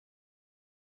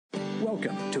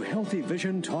Welcome to Healthy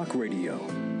Vision Talk Radio,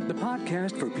 the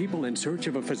podcast for people in search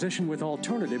of a physician with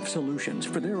alternative solutions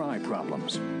for their eye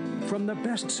problems. From the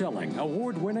best-selling,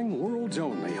 award-winning, world's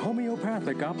only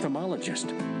homeopathic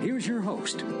ophthalmologist, here's your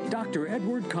host, Dr.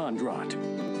 Edward Kondrot.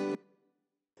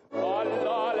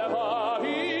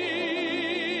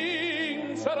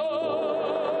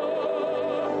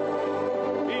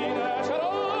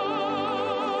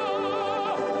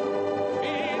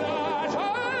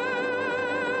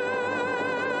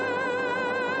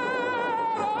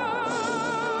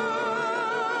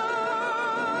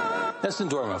 Nessun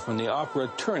Dorma from the opera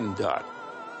Turandot.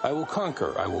 I will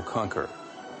conquer, I will conquer.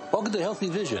 Welcome to Healthy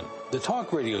Vision, the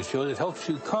talk radio show that helps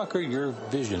you conquer your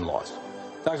vision loss.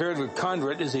 Dr. Edward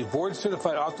Kondrot is a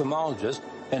board-certified ophthalmologist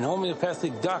and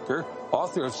homeopathic doctor,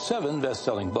 author of 7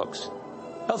 best-selling books.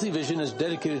 Healthy Vision is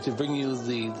dedicated to bringing you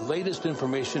the latest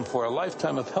information for a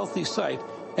lifetime of healthy sight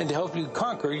and to help you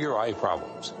conquer your eye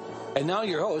problems. And now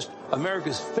your host,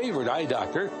 America's favorite eye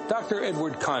doctor, Dr.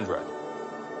 Edward Kondrot.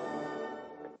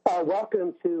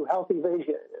 Welcome to Healthy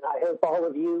Vision, and I hope all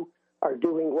of you are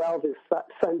doing well this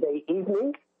Sunday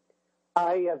evening.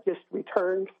 I have just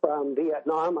returned from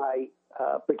Vietnam. I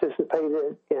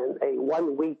participated in a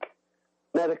 1-week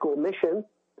medical mission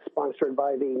sponsored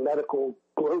by the Medical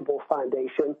Global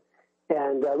Foundation,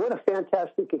 and what a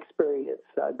fantastic experience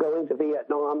going to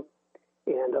Vietnam.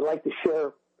 And I'd like to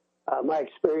share my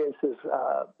experiences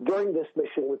during this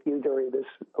mission with you during this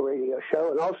radio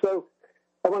show. And also,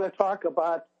 I want to talk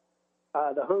about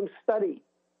the home study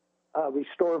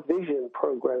Restore Vision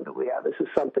program that we have. This is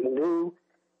something new.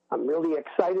 I'm really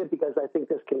excited because I think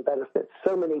this can benefit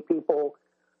so many people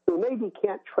who maybe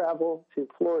can't travel to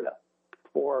Florida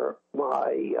for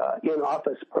my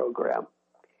in-office program.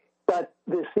 But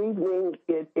this evening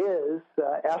it is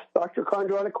Ask Dr.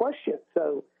 Kondrot a Question.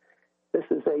 So this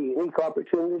is a unique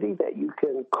opportunity that you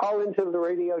can call into the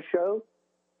radio show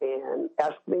and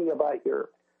ask me about your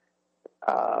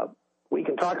we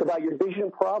can talk about your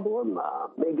vision problem.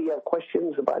 Maybe you have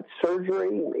questions about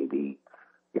surgery. Maybe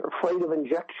you're afraid of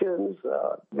injections.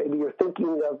 Maybe you're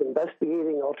thinking of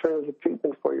investigating alternative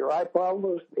treatment for your eye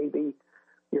problems. Maybe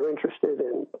you're interested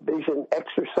in vision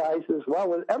exercises. Well,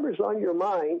 whatever's on your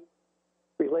mind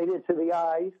related to the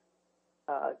eyes,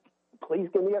 please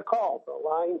give me a call. The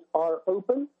lines are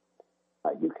open.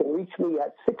 You can reach me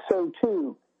at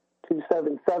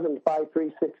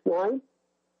 602-277-5369.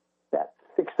 That's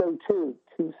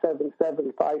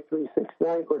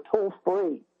 602-277-5369 or toll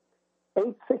free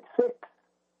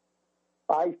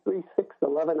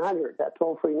 866-536-1100. That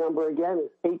toll free number again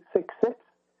is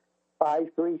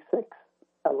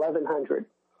 866-536-1100.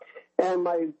 And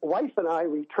my wife and I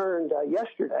returned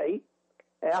yesterday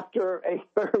after a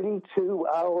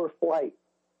 32-hour flight.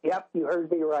 Yep, you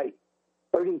heard me right.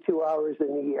 32 hours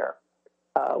in the air.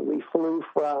 We flew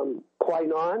from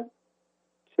Quainan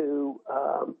to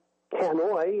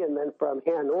Hanoi, and then from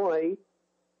Hanoi,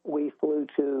 we flew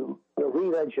to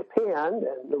Narita, Japan,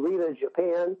 and Narita,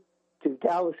 Japan to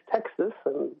Dallas, Texas,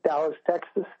 and Dallas,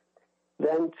 Texas,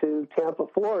 then to Tampa,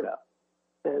 Florida,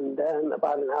 and then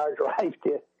about an hour drive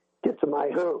to get to my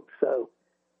home. So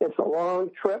it's a long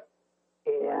trip,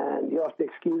 and you'll have to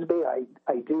excuse me. I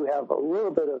do have a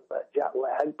little bit of jet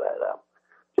lag, but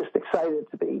just excited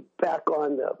to be back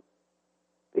on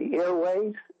the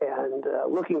airways and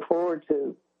looking forward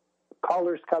to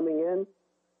callers coming in.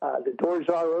 The doors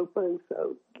are open,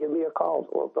 so give me a call.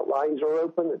 Well, the lines are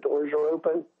open, the doors are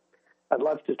open. I'd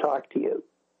love to talk to you.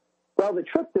 Well, the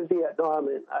trip to Vietnam,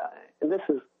 and this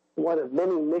is one of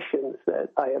many missions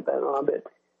that I have been on, but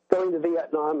going to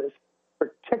Vietnam is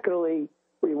particularly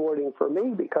rewarding for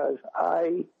me because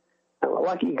I am a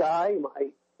lucky guy.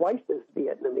 My wife is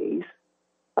Vietnamese.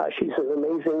 She's an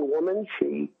amazing woman.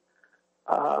 She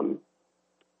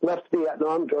left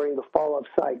Vietnam during the fall of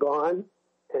Saigon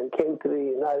and came to the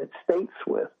United States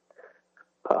with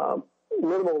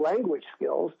minimal language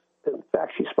skills. In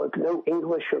fact, she spoke no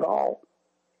English at all.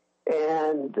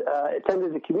 And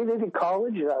attended a community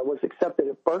college, was accepted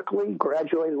at Berkeley,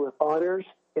 graduated with honors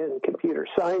in computer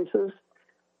sciences,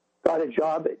 got a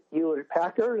job at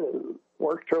Hewlett-Packard and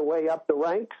worked her way up the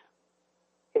ranks.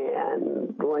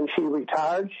 And when she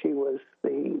retired, she was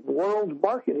the world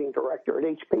marketing director at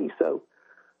HP. So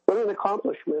what an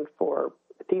accomplishment for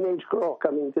a teenage girl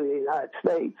coming to the United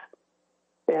States.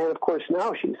 And, of course,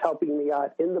 now she's helping me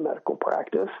out in the medical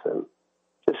practice, and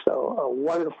just a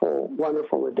wonderful,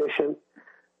 wonderful addition.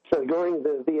 So during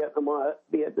the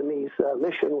Vietnamese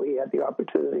mission, we had the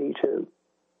opportunity to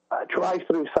drive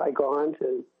through Saigon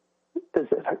to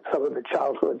visit some of the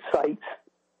childhood sites.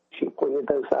 She pointed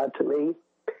those out to me.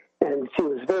 And she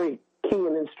was very key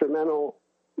and instrumental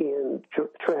in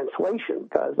translation,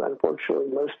 because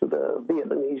unfortunately most of the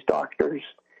Vietnamese doctors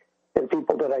and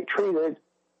people that I treated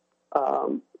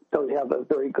don't have a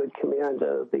very good command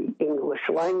of the English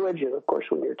language. And of course,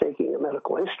 when you're taking a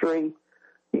medical history,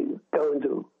 you go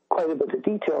into quite a bit of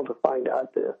detail to find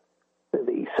out the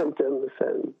symptoms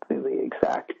and the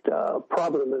exact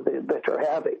problem that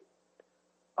you're having.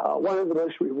 One of the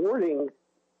most rewarding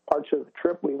parts of the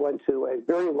trip, we went to a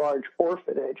very large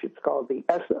orphanage. It's called the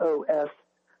SOS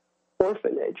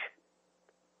Orphanage.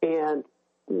 And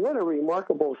what a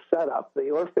remarkable setup. The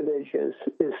orphanage is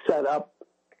set up.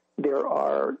 There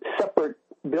are separate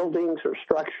buildings or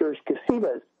structures,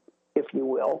 casitas, if you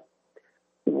will,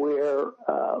 where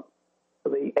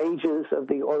the ages of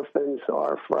the orphans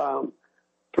are from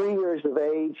 3 years of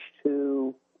age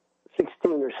to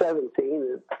 16 or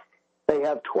 17. They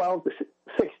have 12 to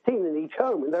 16 in each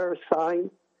home, and they're assigned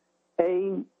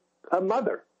a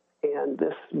mother. And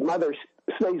this mother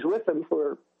stays with them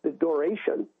for the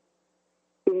duration.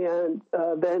 And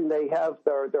then they have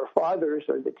their fathers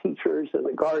are the teachers and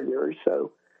the gardeners.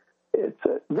 So it's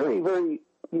a very, very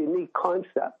unique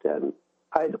concept. And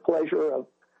I had the pleasure of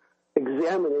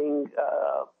examining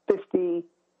 50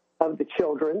 of the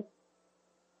children,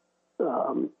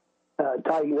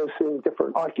 diagnosing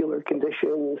different ocular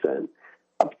conditions and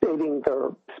updating their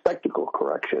spectacle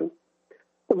correction.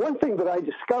 One thing that I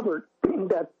discovered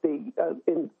that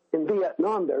in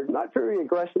Vietnam, they're not very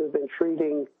aggressive in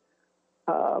treating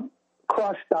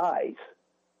crossed eyes.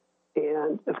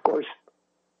 And of course,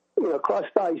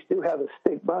 crossed eyes do have a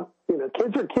stigma.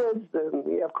 Kids are kids, and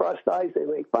you have crossed eyes, they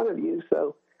make fun of you.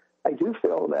 So I do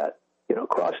feel that,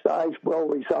 crossed eyes will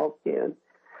result in,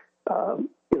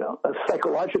 a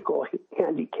psychological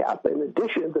handicap. In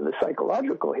addition to the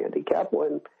psychological handicap,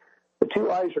 when the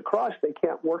two eyes are crossed, they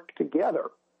can't work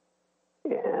together.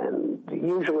 And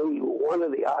usually one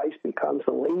of the eyes becomes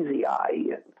a lazy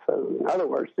eye. And so, in other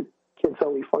words, the kid's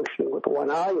only functioning with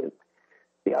one eye. And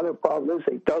the other problem is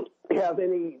they don't have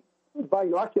any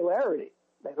binocularity.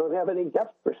 They don't have any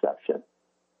depth perception.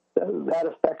 So that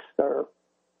affects their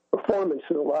performance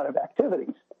in a lot of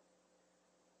activities.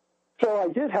 So I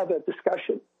did have a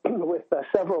discussion with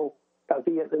several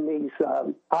Vietnamese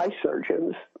eye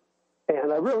surgeons,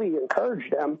 and I really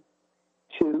encouraged them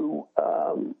to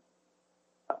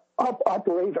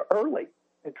operate early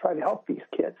and try to help these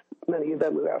kids, many of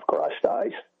them who have crossed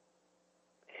eyes.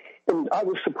 And I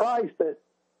was surprised that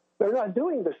they're not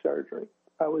doing the surgery.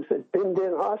 I was at Binh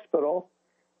Dinh Hospital,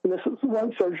 and this is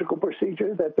one surgical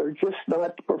procedure that they're just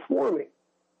not performing.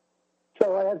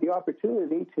 So I had the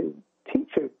opportunity to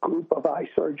teach a group of eye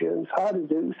surgeons how to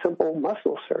do simple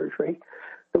muscle surgery.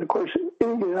 And of course,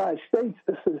 in the United States,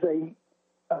 this is a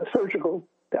surgical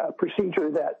procedure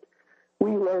that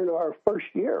we learn our first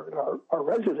year in our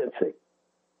residency.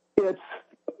 It's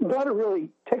not a really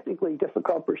technically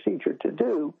difficult procedure to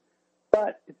do,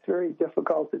 but it's very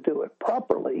difficult to do it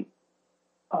properly.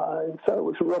 And so it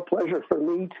was a real pleasure for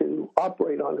me to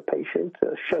operate on the patient,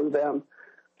 to show them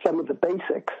some of the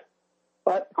basics.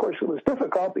 But, of course, it was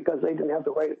difficult because they didn't have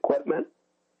the right equipment.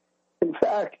 In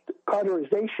fact,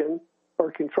 cauterization, or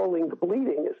controlling the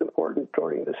bleeding, is important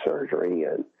during the surgery.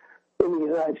 And in the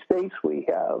United States, we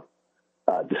have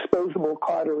disposable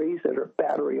cauteries that are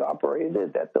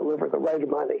battery-operated that deliver the right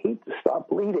amount of heat to stop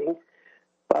bleeding.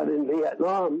 But in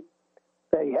Vietnam,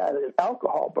 they had an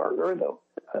alcohol burner. There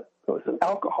was an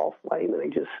alcohol flame, and they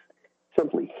just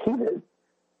simply heated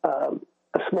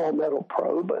a small metal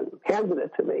probe and handed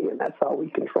it to me, and that's how we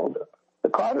controlled the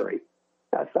cautery.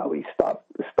 That's how we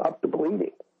stopped the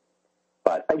bleeding.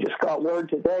 But I just got word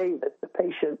today that the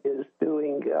patient is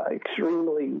doing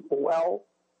extremely well.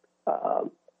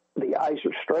 The eyes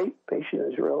are straight. The patient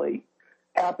is really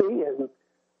happy, and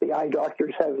the eye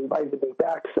doctors have invited me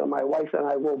back, so my wife and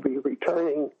I will be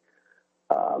returning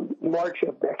March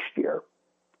of next year.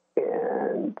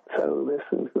 And so this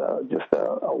is just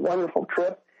a wonderful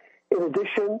trip. In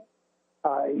addition,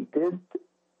 I did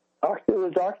talk to the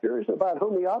doctors about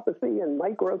homeopathy and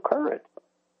microcurrent,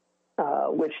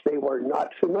 which they were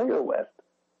not familiar with.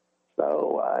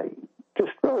 So I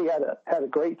just really had a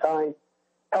great time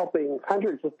helping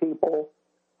hundreds of people.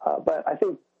 But I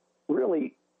think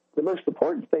really the most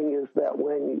important thing is that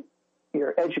when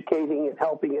you're educating and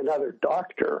helping another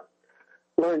doctor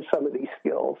learn some of these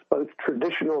skills, both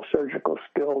traditional surgical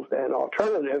skills and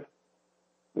alternative,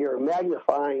 you're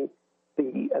magnifying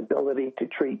the ability to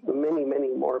treat many,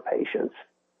 many more patients.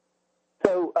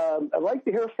 So I'd like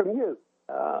to hear from you.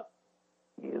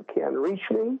 You can reach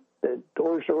me. The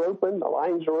doors are open. The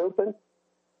lines are open.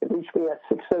 You can reach me at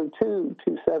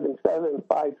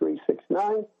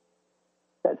 602-277-5369.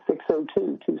 That's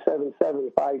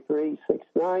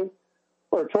 602-277-5369.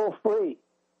 or toll free,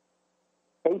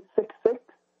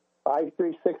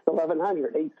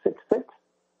 866-536-1100,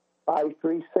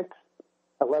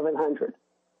 866-536-1100.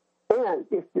 And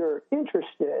if you're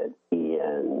interested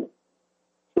in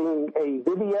seeing a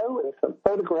video and some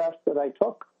photographs that I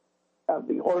took of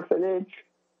the orphanage,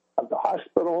 of the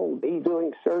hospital, me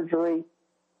doing surgery,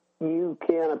 you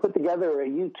can put together a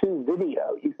YouTube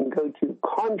video. You can go to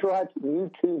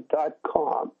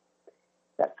KondratYouTube.com.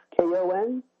 That's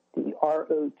KONDROT,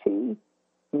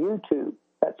 YouTube.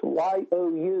 That's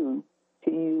YOUTUBE.com.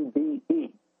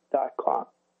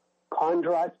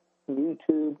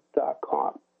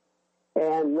 KondratYouTube.com.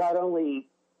 And not only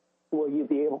will you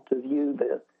be able to view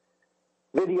the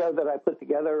video that I put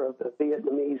together of the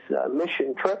Vietnamese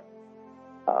mission trip,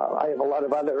 I have a lot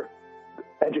of other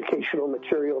educational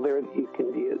material there that you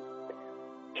can view.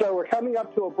 So we're coming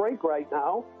up to a break right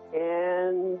now,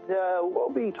 and we'll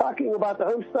be talking about the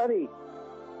home study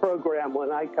program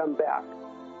when I come back.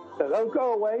 So don't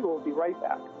go away. We'll be right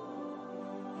back.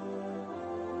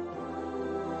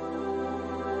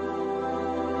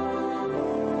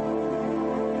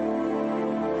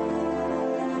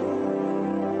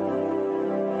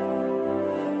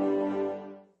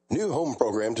 New home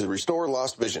program to restore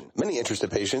lost vision. Many interested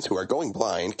patients who are going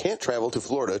blind can't travel to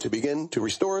Florida to begin to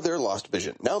restore their lost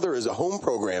vision. Now there is a home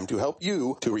program to help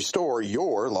you to restore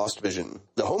your lost vision.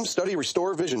 The Home Study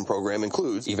Restore Vision program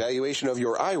includes evaluation of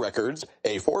your eye records,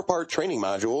 a 4-part training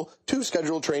module, 2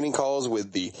 scheduled training calls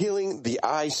with the Healing the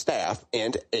Eye staff,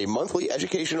 and a monthly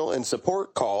educational and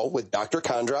support call with Dr.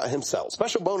 Kondrat himself.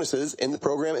 Special bonuses in the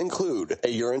program include a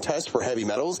urine test for heavy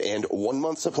metals and 1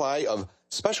 month supply of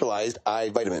specialized eye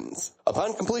vitamins.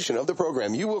 Upon completion of the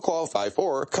program, you will qualify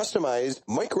for customized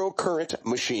microcurrent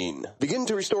machine. Begin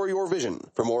to restore your vision.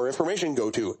 For more information, go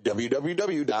to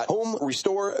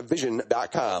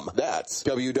www.homerestorevision.com. That's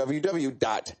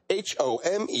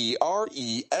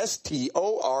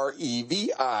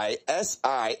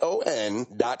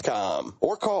www.homerestorevision.com.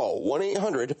 Or call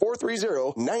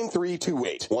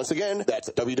 1-800-430-9328. Once again, that's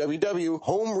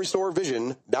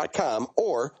www.homerestorevision.com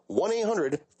or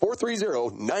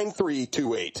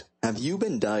 1-800-430-9328. Have you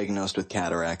been diagnosed with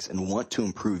cataracts and want to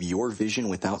improve your vision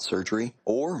without surgery?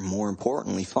 Or, more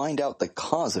importantly, find out the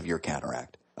cause of your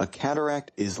cataract? A cataract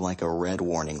is like a red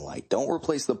warning light. Don't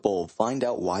replace the bulb. Find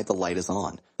out why the light is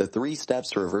on. The 3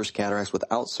 Steps to Reverse Cataracts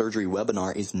Without Surgery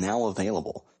webinar is now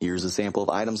available. Here's a sample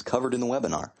of items covered in the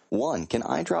webinar. 1. Can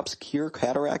eye drops cure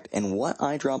cataract, and what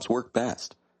eye drops work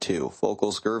best? 2.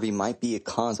 Focal scurvy might be a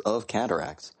cause of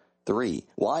cataracts. 3.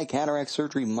 Why cataract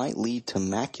surgery might lead to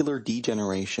macular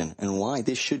degeneration and why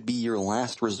this should be your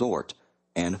last resort.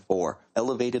 And 4.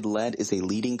 Elevated lead is a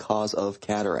leading cause of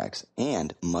cataracts,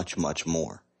 and much, much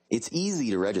more. It's easy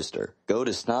to register. Go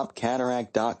to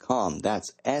stopcataract.com.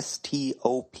 That's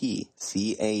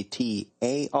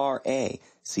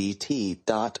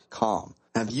stopcataract.com.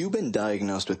 Have you been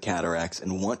diagnosed with cataracts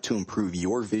and want to improve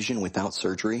your vision without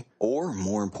surgery? Or,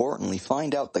 more importantly,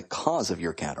 find out the cause of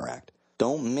your cataract?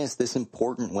 Don't miss this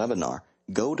important webinar.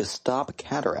 Go to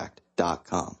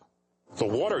stopcataract.com. The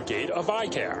Watergate of eye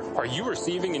care. Are you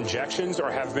receiving injections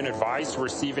or have been advised to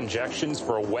receive injections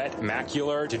for wet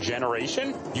macular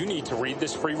degeneration? You need to read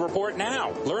this free report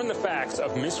now. Learn the facts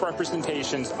of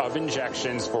misrepresentations of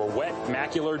injections for wet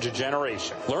macular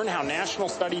degeneration. Learn how national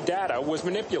study data was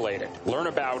manipulated. Learn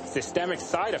about systemic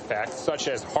side effects such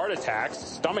as heart attacks,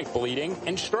 stomach bleeding,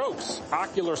 and strokes.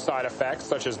 Ocular side effects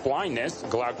such as blindness,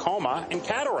 glaucoma, and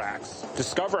cataracts.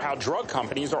 Discover how drug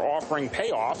companies are offering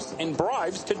payoffs and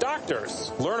bribes to doctors.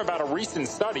 Learn about a recent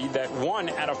study that 1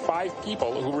 out of 5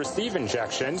 people who receive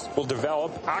injections will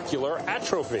develop ocular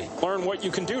atrophy. Learn what you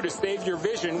can do to save your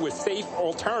vision with safe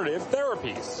alternative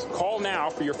therapies. Call now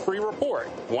for your free report.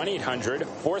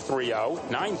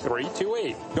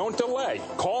 1-800-430-9328. Don't delay.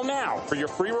 Call now for your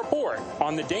free report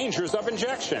on the dangers of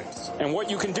injections and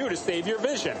what you can do to save your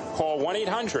vision. Call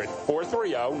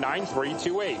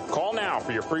 1-800-430-9328. Call now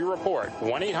for your free report.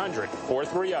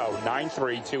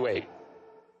 1-800-430-9328.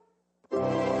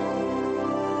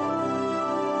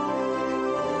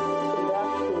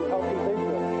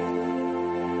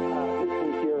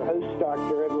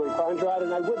 Dr. Edward Kondrat,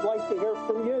 and I would like to hear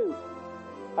from you.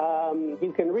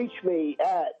 You can reach me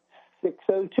at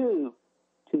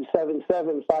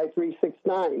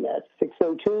 602-277-5369. That's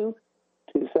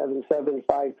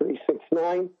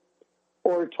 602-277-5369.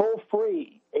 Or toll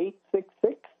free,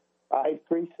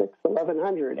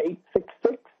 866-536-1100,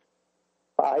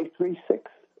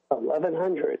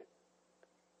 866-536-1100.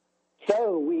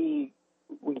 So we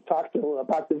talked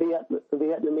about the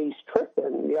Vietnamese trip,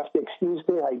 and you have to excuse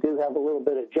me, I do have a little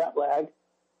bit of jet lag.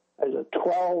 There's a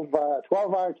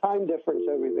 12-hour time difference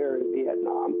over there in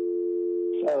Vietnam.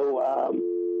 So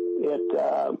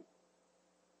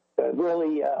it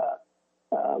really,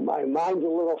 my mind's a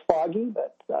little foggy,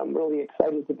 but I'm really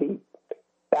excited to be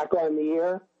back on the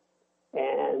air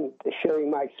and sharing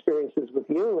my experiences with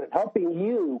you and helping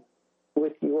you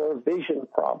with your vision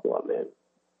problem. And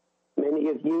many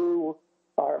of you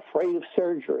are afraid of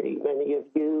surgery. Many of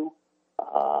you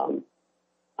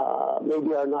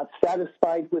maybe are not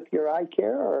satisfied with your eye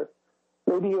care, or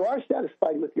maybe you are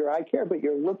satisfied with your eye care, but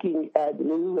you're looking at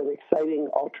new and exciting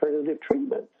alternative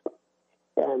treatments.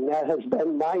 And that has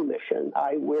been my mission.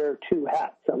 I wear two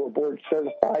hats. I'm a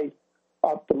board-certified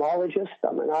ophthalmologist.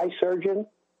 I'm an eye surgeon.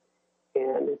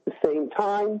 And at the same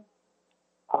time,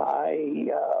 I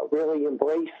really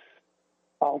embrace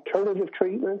alternative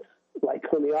treatments like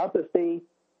homeopathy,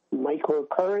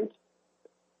 microcurrent.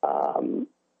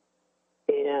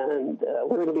 And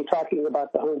we're going to be talking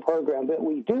about the home program. But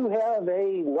we do have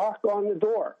a knock on the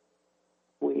door.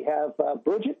 We have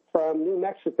Bridget from New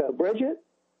Mexico. Bridget,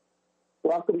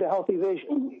 welcome to Healthy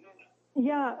Vision.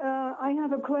 Yeah, I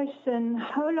have a question.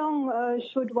 How long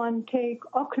should one take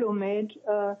Oclumed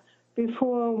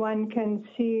before one can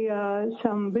see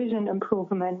some vision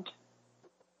improvement?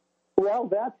 Well,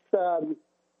 that's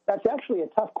actually a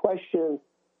tough question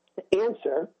to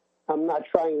answer. I'm not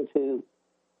trying to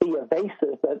be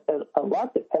evasive, but a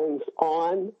lot depends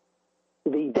on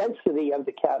the density of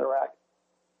the cataract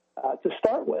to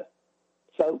start with.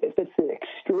 So if it's an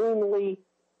extremely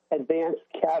advanced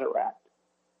cataract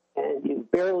and you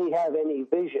barely have any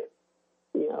vision,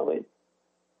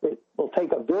 it will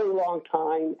take a very long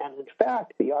time, and in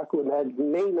fact, the Oclumed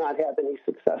may not have any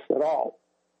success at all.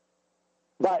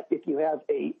 But if you have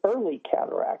an early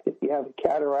cataract, if you have a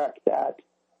cataract that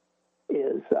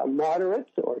is moderate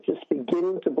or just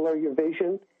beginning to blur your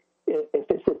vision, if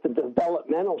it's at the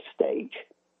developmental stage,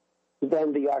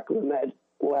 then the Oclumed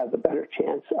will have a better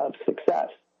chance of success.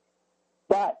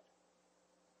 But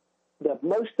the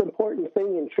most important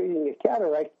thing in treating a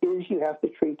cataract is you have to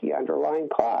treat the underlying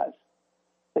cause.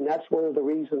 And that's one of the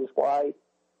reasons why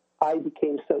I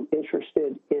became so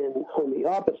interested in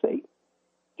homeopathy.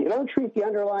 If you don't treat the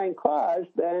underlying cause,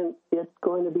 then it's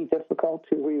going to be difficult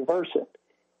to reverse it.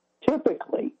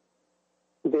 Typically,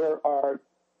 there are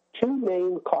two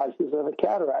main causes of a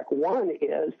cataract. One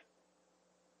is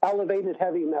elevated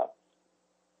heavy metals.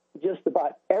 Just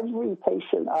about every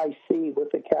patient I see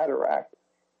with a cataract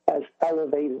has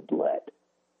elevated lead.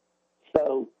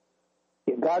 So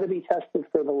you've got to be tested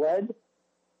for the lead,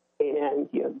 and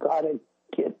you've got to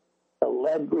get the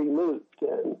lead removed.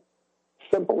 And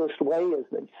simplest way is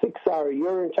the 6-hour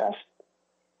urine test.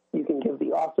 You can give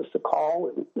the office a call,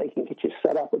 and they can get you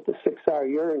set up with the 6-hour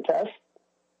urine test.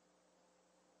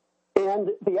 And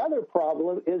the other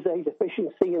problem is a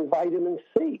deficiency in vitamin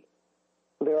C.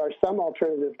 There are some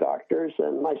alternative doctors,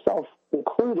 and myself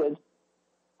included,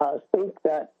 think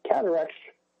that cataracts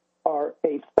are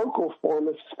a focal form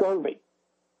of scurvy.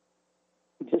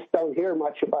 You just don't hear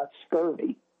much about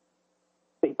scurvy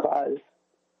because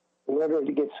in order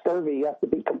to get scurvy, you have to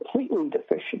be completely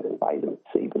deficient in vitamin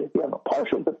C. But if you have a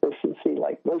partial deficiency,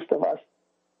 like most of us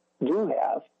do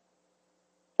have,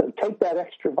 then take that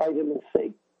extra vitamin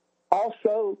C.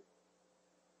 Also,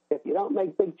 if you don't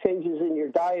make big changes in your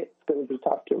diet, it's going to be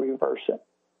tough to reverse it.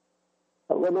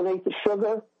 Eliminate the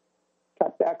sugar,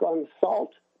 cut back on the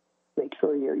salt, make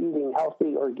sure you're eating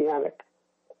healthy, organic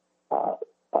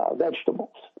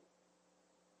vegetables.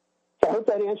 So I hope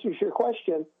that answers your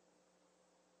question.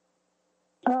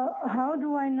 How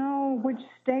do I know which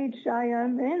stage I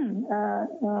am in?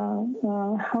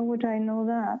 How would I know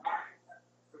that?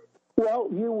 Well,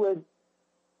 you would,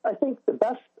 I think the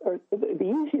best, or the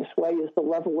easiest way is the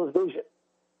level of vision.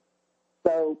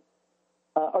 So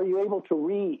are you able to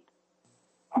read?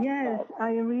 Yes,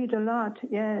 I read a lot,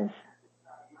 yes.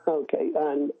 Okay,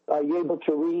 and are you able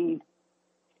to read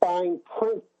fine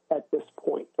print at this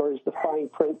point, or is the fine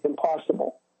print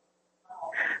impossible?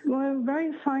 Well,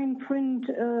 very fine print,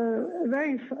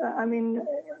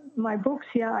 my books,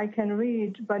 yeah, I can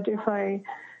read, but if I,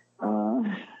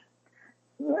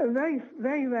 very,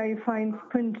 very, very fine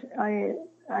print,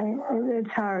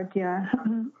 it's hard, yeah.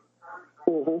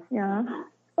 Mm-hmm. Yeah.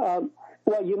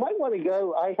 Well, you might want to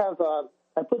go, I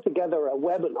put together a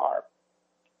webinar.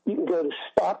 You can go to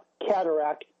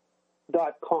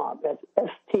stopcataract.com. That's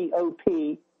STOP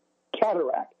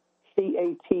cataract.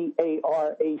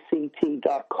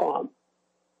 CATARACT.com,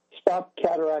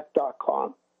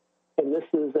 stopcataract.com. And this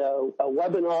is a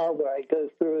webinar where I go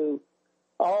through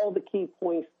all the key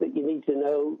points that you need to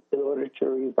know in order to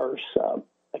reverse a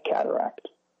cataract.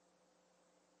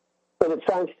 But it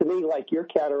sounds to me like your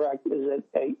cataract is at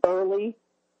an early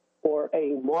or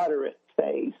a moderate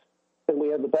phase, and we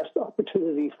have the best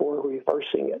opportunity for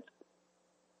reversing it.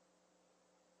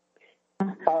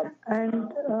 How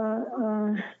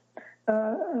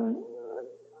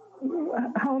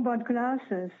about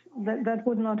glasses? That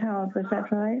would not help, is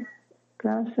that right?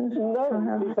 Glasses?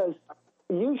 No, because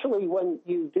usually when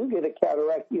you do get a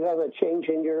cataract, you have a change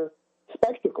in your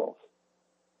spectacles.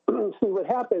 See, what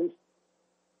happens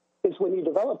is when you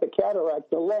develop a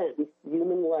cataract, the lens,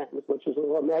 human lens, which is a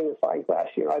little magnifying glass,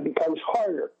 becomes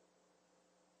harder.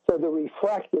 So the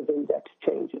refractive index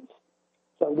changes.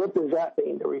 So what does that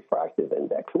mean, the refractive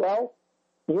index? Well,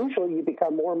 usually you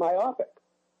become more myopic.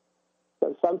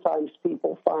 So sometimes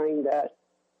people find that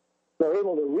they're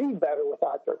able to read better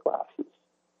without their glasses,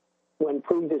 when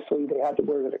previously they had to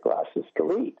wear their glasses to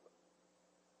read.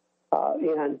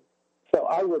 And so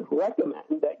I would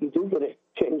recommend that you do get a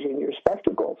change in your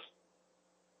spectacles,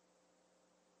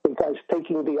 because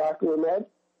taking the Oculomed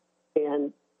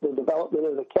and the development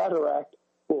of the cataract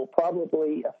will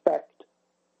probably affect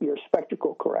your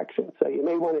spectacle correction. So you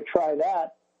may want to try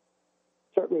that.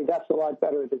 Certainly that's a lot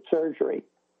better than surgery.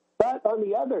 But on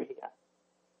the other hand,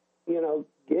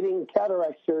 getting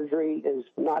cataract surgery is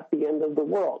not the end of the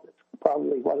world. It's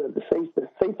probably one of the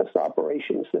safest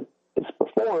operations that is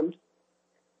performed.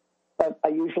 But I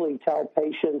usually tell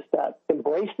patients that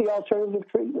embrace the alternative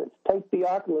treatments. Take the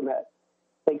Oculomed.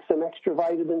 Take some extra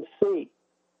vitamin C.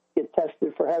 Get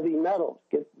tested for heavy metals.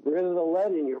 Get rid of the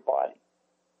lead in your body.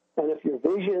 And if your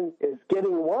vision is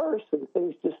getting worse and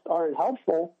things just aren't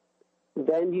helpful,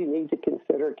 then you need to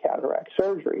consider cataract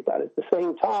surgery. But at the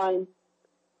same time,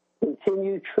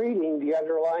 continue treating the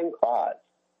underlying cause.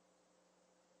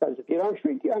 Because if you don't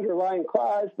treat the underlying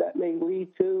cause, that may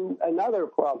lead to another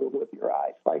problem with your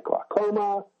eyes, like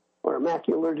glaucoma or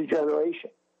macular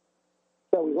degeneration.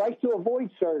 So we like to avoid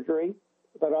surgery,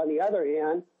 but on the other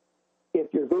hand,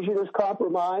 if your vision is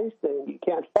compromised and you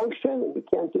can't function and you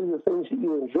can't do the things that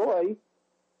you enjoy,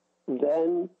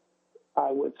 then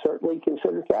I would certainly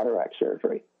consider cataract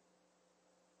surgery.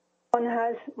 One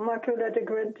has macular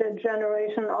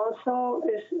degeneration also.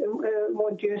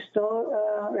 Would you still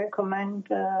recommend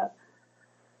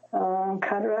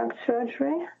cataract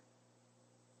surgery?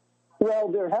 Well,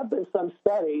 there have been some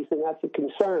studies, and that's a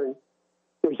concern.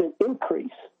 There's an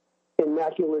increase in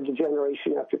macular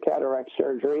degeneration after cataract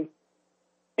surgery.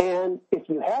 And if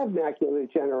you have macular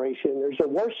degeneration, there's a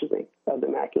worsening of the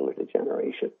macular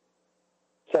degeneration.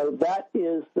 So that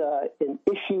is an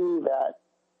issue that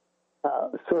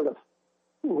sort of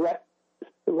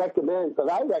recommends,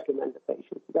 but I recommend to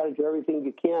patients, you've got to do everything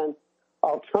you can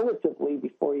alternatively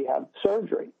before you have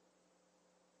surgery.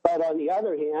 But on the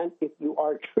other hand, if you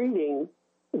are treating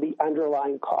the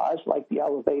underlying cause, like the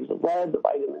elevated lead, the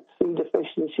vitamin C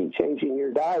deficiency, changing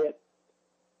your diet,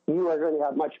 you are going to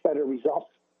have much better results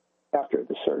after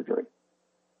the surgery.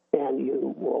 And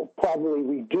you will probably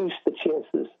reduce the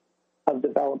chances of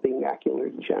developing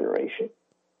macular degeneration.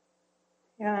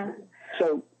 Yeah.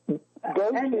 So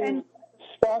go to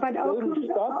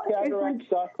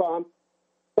stopcataracts.com.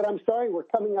 But I'm sorry, we're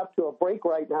coming up to a break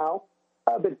right now.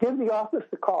 But give the office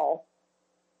a call,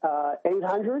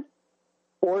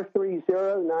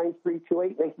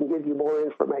 800-430-9328. They can give you more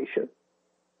information.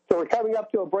 So we're coming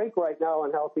up to a break right now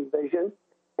on Healthy Vision.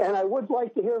 And I would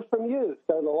like to hear from you.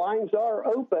 So the lines are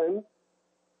open.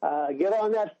 Get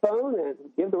on that phone and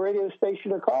give the radio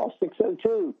station a call,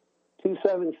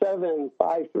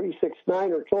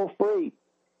 602-277-5369, or toll free,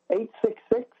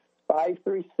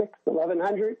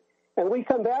 866-536-1100. And we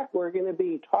come back, we're going to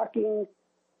be talking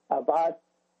about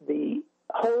the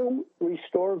Home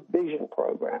Restore Vision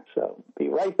program. So be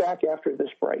right back after this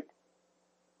break.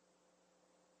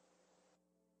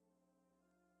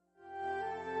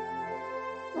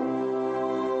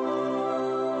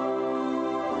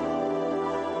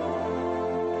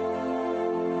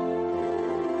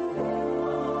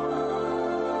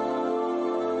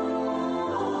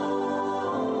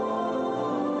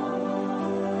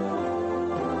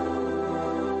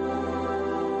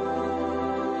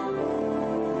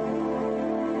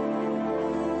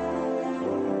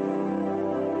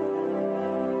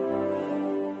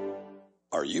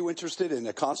 Are you interested in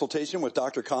a consultation with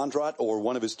Dr. Kondrot or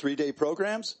one of his 3-day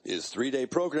programs? His 3-day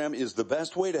program is the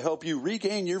best way to help you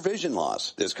regain your vision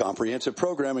loss. This comprehensive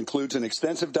program includes an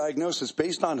extensive diagnosis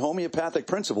based on homeopathic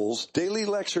principles, daily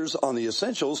lectures on the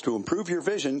essentials to improve your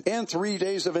vision, and 3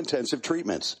 days of intensive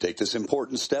treatments. Take this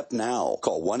important step now.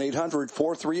 Call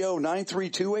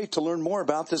 1-800-430-9328 to learn more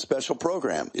about this special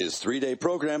program. His 3-day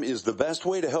program is the best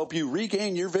way to help you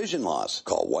regain your vision loss.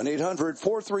 Call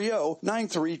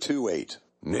 1-800-430-9328.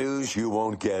 News you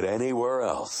won't get anywhere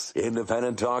else.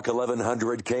 Independent Talk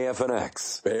 1100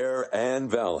 KFNX. Fair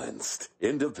and balanced.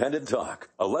 Independent Talk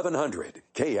 1100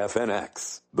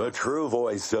 KFNX. The true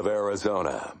voice of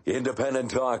Arizona. Independent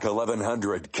Talk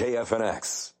 1100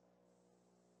 KFNX.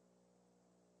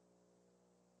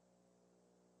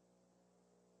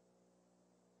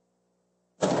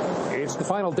 It's the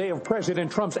final day of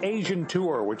President Trump's Asian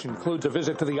tour, which includes a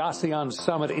visit to the ASEAN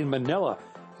summit in Manila.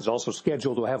 He's also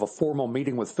scheduled to have a formal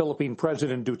meeting with Philippine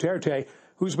President Duterte,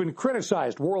 who's been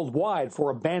criticized worldwide for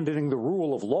abandoning the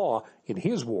rule of law in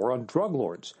his war on drug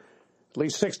lords. At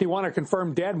least 61 are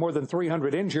confirmed dead, more than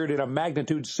 300 injured in a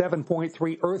magnitude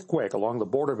 7.3 earthquake along the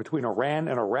border between Iran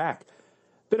and Iraq.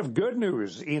 Bit of good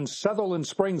news in Sutherland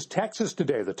Springs, Texas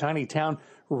today. The tiny town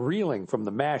reeling from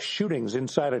the mass shootings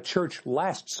inside a church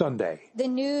last Sunday. The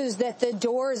news that the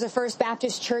doors of First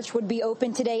Baptist Church would be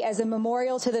open today as a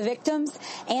memorial to the victims,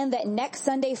 and that next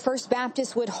Sunday First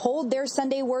Baptist would hold their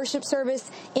Sunday worship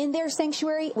service in their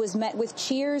sanctuary was met with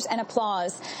cheers and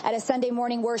applause at a Sunday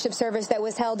morning worship service that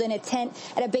was held in a tent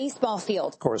at a baseball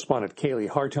field. Correspondent Kaylee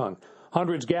Hartung.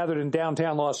 Hundreds gathered in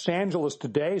downtown Los Angeles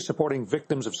today supporting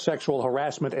victims of sexual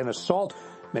harassment and assault.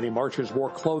 Many marchers wore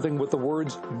clothing with the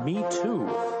words, "Me Too."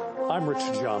 I'm Rich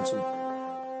Johnson.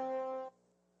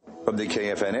 From the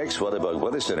KFNX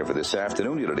Weather Center for this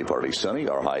afternoon, today partly sunny,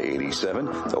 our high 87.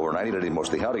 Overnight, today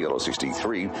mostly cloudy, low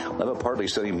 63. We'll have a partly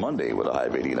sunny Monday with a high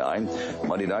of 89.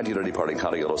 Monday night, today partly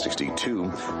cloudy, low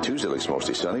 62. Tuesday looks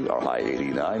mostly sunny, our high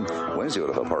 89. Wednesday,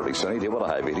 we'll have a partly sunny day with a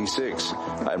high of 86.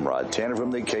 I'm Rod Tanner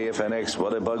from the KFNX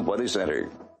Weather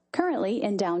Center. Currently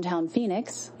in downtown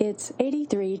Phoenix, it's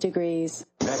 83 degrees.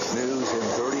 Next news in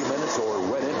 30 minutes or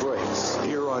when it breaks.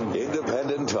 Here on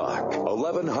Independent Talk,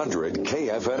 1100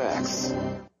 KFNX.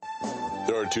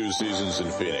 There are two seasons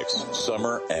in Phoenix,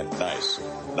 summer and nice.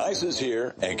 Nice is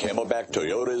here, and Camelback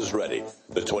Toyota is ready.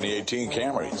 The 2018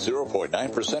 Camry,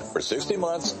 0.9% for 60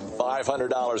 months,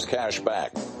 $500 cash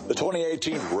back. The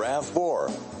 2018 RAV4,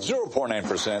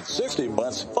 0.9%, 60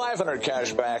 months, $500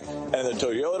 cash back. And the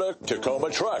Toyota Tacoma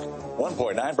truck,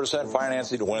 1.9%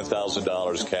 financing,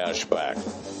 $1,000 cash back.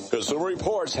 Consumer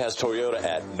Reports has Toyota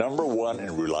at #1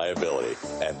 in reliability,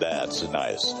 and that's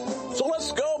nice. So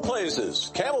let's go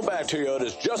places. Camelback Toyota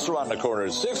is just around the corner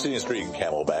at 16th Street in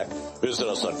Camelback. Visit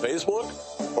us on Facebook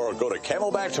or go to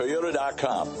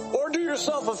camelbacktoyota.com. Or do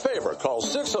yourself a favor. Call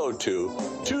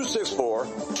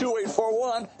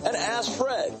 602-264-2841 and ask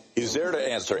Fred. He's there to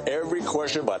answer every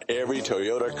question about every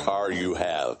Toyota car you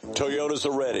have. Toyotas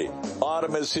are ready.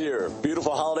 Autumn is here.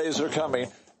 Beautiful holidays are coming.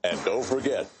 And don't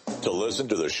forget to listen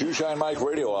to the Shoeshine Mike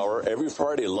Radio Hour every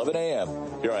Friday, 11 a.m.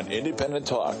 here on Independent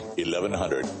Talk,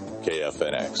 1100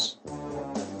 KFNX.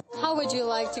 How would you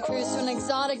like to cruise to an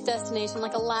exotic destination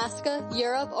like Alaska,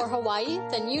 Europe, or Hawaii?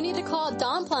 Then you need to call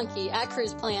Don Plunky at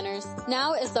Cruise Planners.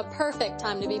 Now is the perfect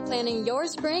time to be planning your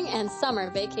spring and summer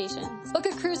vacations. Book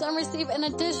a cruise and receive an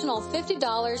additional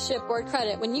 $50 shipboard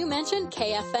credit when you mention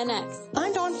KFNX.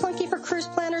 I'm Don Plunky for Cruise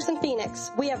Planners in Phoenix.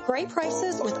 We have great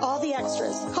prices with all the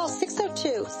extras. Call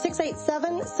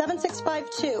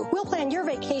 602-687-7652. We'll plan your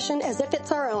vacation as if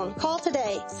it's our own. Call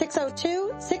today,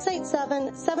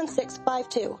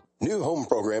 602-687-7652. New home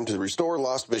program to restore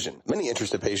lost vision. Many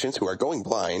interested patients who are going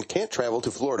blind can't travel to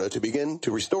Florida to begin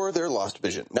to restore their lost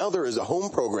vision. Now there is a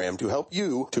home program to help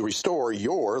you to restore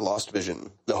your lost vision.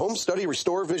 The Home Study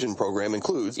Restore Vision program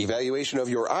includes evaluation of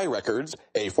your eye records,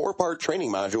 a 4-part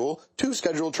training module, 2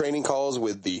 scheduled training calls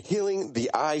with the Healing the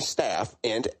Eye staff,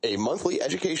 and a monthly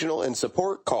educational and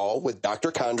support call with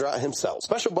Dr. Kondra himself.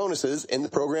 Special bonuses in the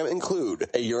program include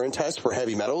a urine test for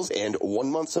heavy metals and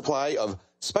 1 month supply of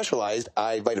specialized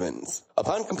eye vitamins.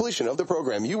 Upon completion of the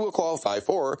program, you will qualify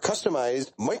for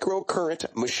customized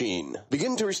microcurrent machine.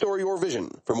 Begin to restore your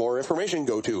vision. For more information,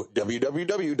 go to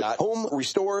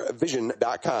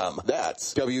www.homerestorevision.com.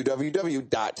 That's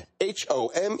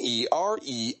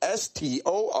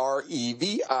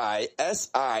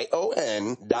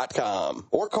www.homerestorevision.com.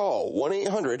 Or call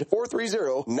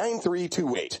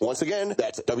 1-800-430-9328. Once again,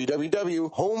 that's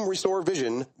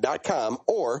www.homerestorevision.com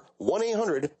or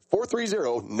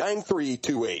 1-800-430-9328.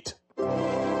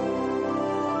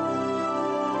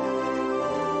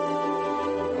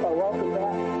 Welcome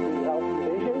back to Healthy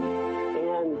Vision,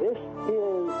 and this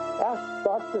is Ask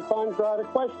Dr. Kondra a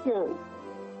Question.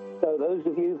 So those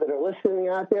of you that are listening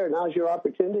out there, now's your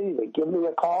opportunity to give me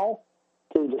a call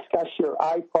to discuss your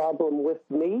eye problem with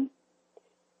me,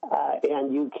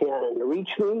 and you can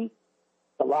reach me.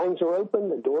 The lines are open.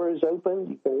 The door is open.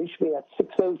 You can reach me at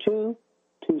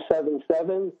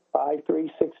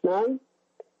 602-277-5369.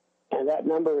 And that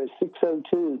number is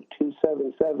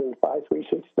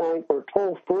 602-277-5369, or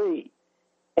toll free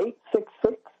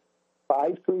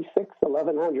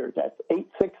 866-536-1100. That's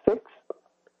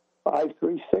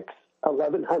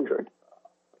 866-536-1100.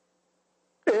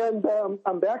 And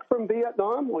I'm back from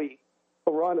Vietnam. We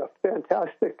were on a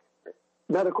fantastic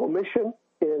medical mission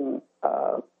in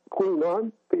Quy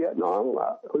Nhon, Vietnam.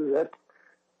 Was at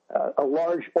a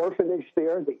large orphanage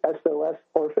there, the SOS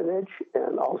orphanage,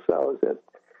 and also was at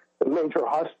the major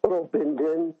hospital, Binh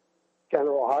Dinh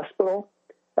General Hospital.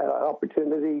 Had an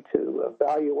opportunity to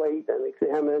evaluate and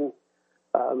examine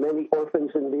many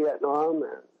orphans in Vietnam,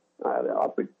 and I had an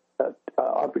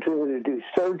opportunity to do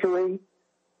surgery,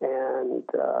 and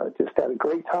just had a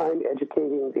great time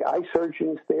educating the eye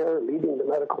surgeons there, leading the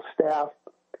medical staff,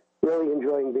 really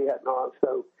enjoying Vietnam.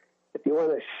 So if you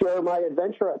want to share my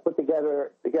adventure, I put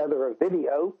together a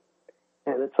video,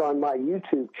 and it's on my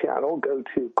YouTube channel. Go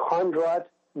to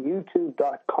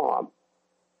KondratYouTube.com.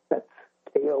 That's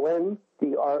KONDROT,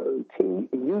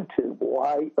 YouTube,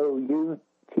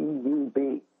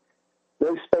 YOUTUB.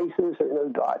 No spaces or no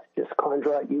dots, just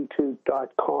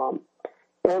KondratYouTube.com.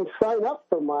 And sign up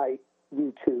for my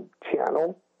YouTube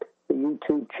channel. The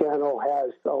YouTube channel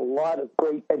has a lot of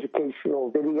great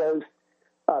educational videos.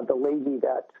 The lady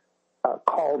that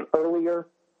called earlier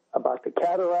about the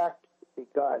cataract, we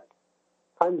got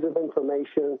tons of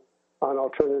information on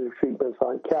alternative treatments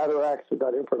on cataracts. We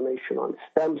got information on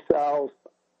stem cells,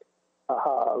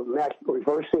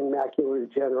 reversing macular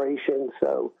degeneration.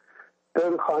 So go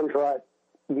to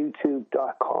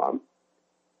KondratYouTube.com.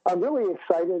 I'm really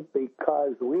excited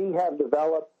because we have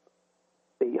developed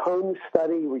the Home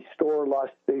Study Restore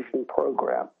Lost Vision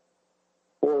program.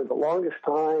 For the longest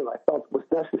time, I felt it was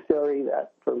necessary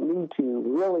that for me to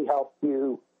really help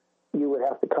you, you would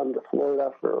have to come to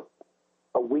Florida for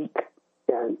a week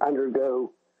and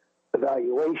undergo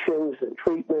evaluations and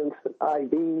treatments and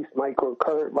IVs,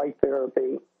 microcurrent light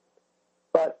therapy.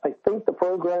 But I think the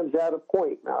program's at a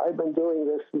point. Now, I've been doing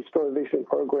this Restore Vision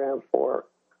program for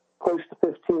close to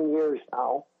 15 years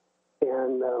now,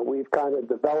 and we've kind of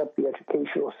developed the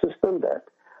educational system that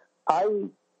I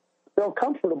feel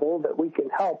comfortable that we can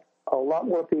help a lot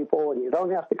more people, and you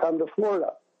don't have to come to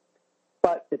Florida.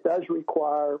 But it does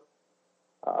require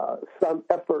some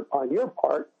effort on your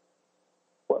part.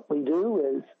 What we do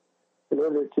is, in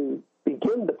order to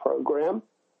begin the program,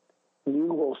 you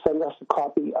will send us a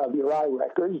copy of your eye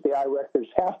records. The eye records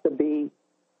have to be,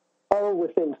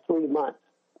 within 3 months.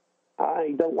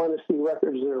 I don't want to see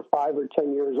records that are 5 or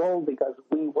 10 years old because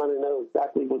we want to know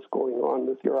exactly what's going on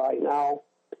with your eye now.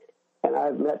 And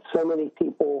I've met so many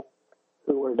people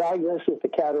who were diagnosed with the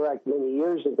cataract many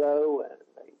years ago, and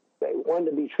they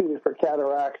wanted to be treated for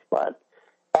cataracts, but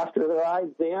after their eye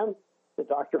exam, the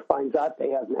doctor finds out they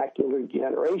have macular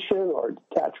degeneration or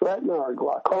detached retina or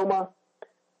glaucoma.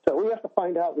 So we have to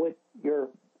find out what your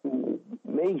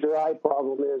major eye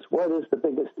problem is, what is the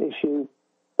biggest issue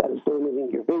that is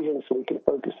limiting your vision, so we can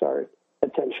focus our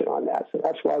attention on that. So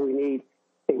that's why we need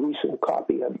a recent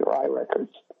copy of your eye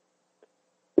records.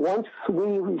 Once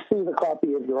we receive a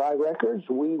copy of your eye records,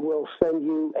 we will send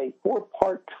you a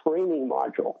 4-part training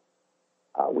module.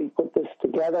 We put this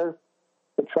together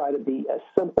to try to be as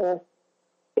simple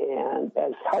and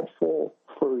as helpful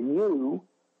for you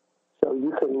so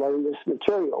you can learn this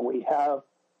material. We have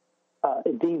a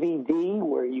DVD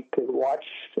where you can watch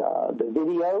the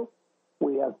video.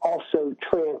 We have also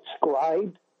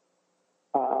transcribed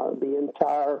the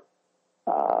entire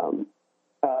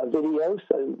video,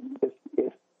 so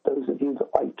if those of you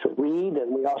that like to read,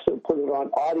 and we also put it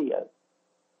on audio,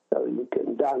 so you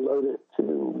can download it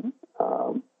to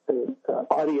an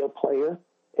audio player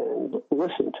and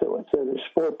listen to it. So there's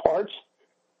 4 parts.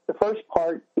 The first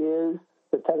part is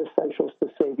the 10 essentials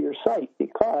to save your sight,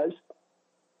 because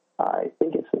I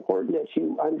think it's important that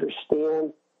you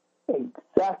understand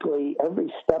exactly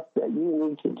every step that you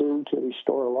need to do to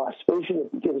restore lost vision.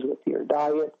 It begins with your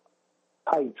diet,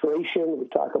 hydration. We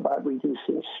talk about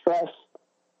reducing stress,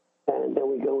 and then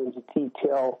we go into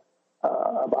detail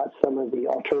about some of the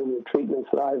alternative treatments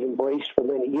that I've embraced for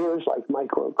many years, like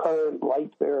microcurrent,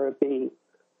 light therapy,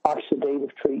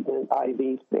 oxidative treatment,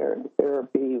 IV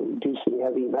therapy, reducing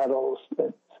heavy metals,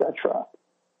 etc.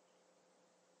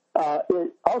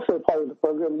 Also part of the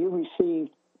program, you received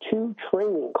 2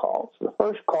 training calls. The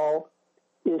first call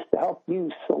is to help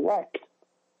you select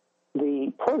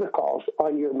the protocols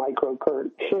on your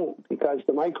microcurrent machine, because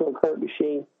the microcurrent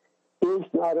machine is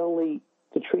not only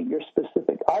to treat your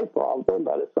specific eye problem,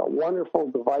 but it's a wonderful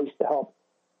device to help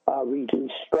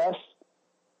reduce stress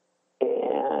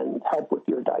and help with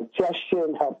your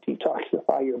digestion, help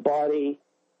detoxify your body,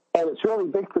 and it's really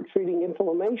big for treating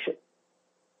inflammation.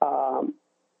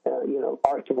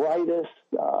 Arthritis,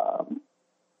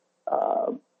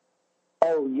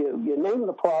 you name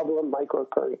the problem,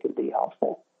 microcurrent can be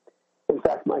helpful. In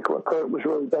fact, microcurrent was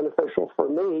really beneficial for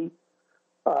me,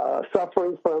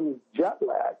 suffering from jet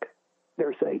lag.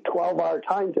 There's a 12-hour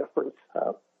time difference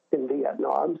in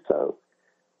Vietnam, so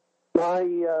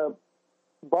my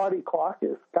body clock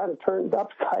is kind of turned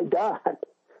upside down.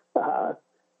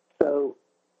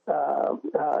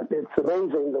 It's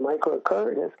amazing. The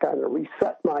microcurrent has kind of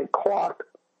reset my clock,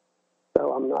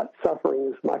 so I'm not suffering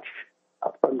as much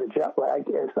from the jet lag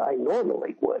as I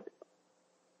normally would.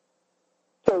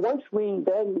 So once we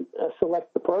then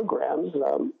select the programs,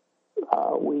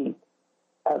 we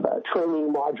have a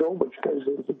training module which goes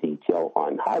into detail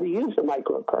on how to use the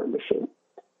microcurrent machine.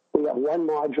 We have one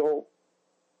module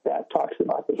that talks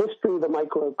about the history of the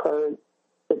microcurrent,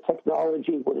 the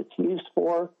technology, what it's used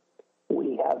for.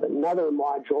 We have another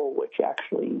module which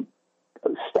actually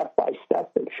goes step by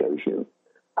step and shows you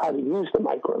how to use the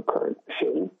microcurrent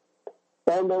machine.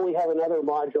 And then we have another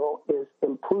module is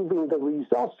improving the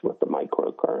results with the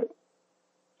microcurrent.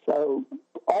 So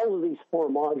all of these four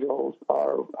modules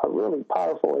are really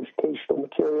powerful educational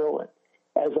material. And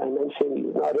as I mentioned,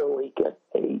 you not only get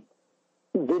a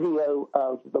video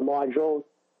of the modules,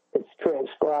 it's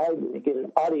transcribed and you get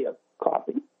an audio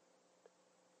copy.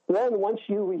 Then once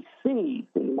you receive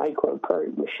the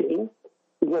microcurrent machine,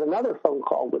 you get another phone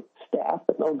call with staff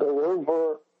and they'll go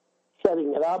over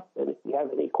setting it up and if you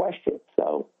have any questions.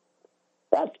 So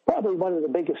that's probably one of the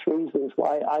biggest reasons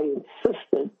why I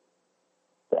insisted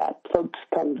that folks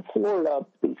come to Florida to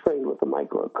be trained with the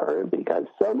microcurrent, because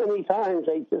so many times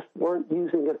they just weren't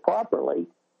using it properly,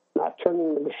 not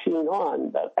turning the machine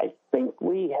on. But I think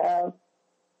we have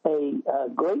a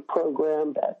great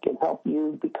program that can help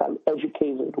you become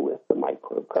educated with the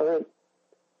microcurrent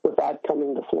without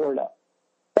coming to Florida.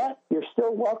 But you're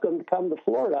still welcome to come to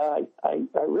Florida. I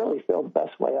really feel the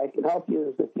best way I can help you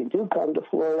is if you do come to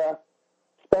Florida,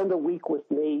 spend a week with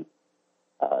me,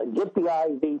 get the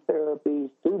IV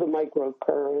therapies, do the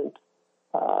microcurrent,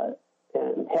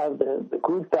 and have the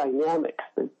group dynamics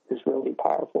that is really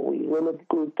powerful. We limit the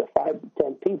group to 5 to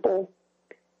 10 people,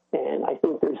 and I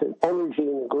think there's an energy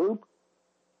in the group,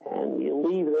 and you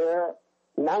leave there,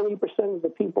 90% of the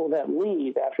people that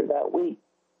leave after that week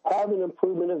have an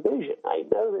improvement of vision. I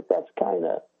know that that's kind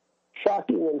of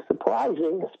shocking and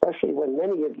surprising, especially when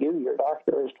many of you, your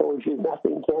doctor has told you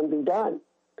nothing can be done.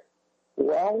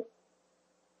 Well,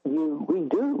 we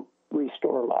do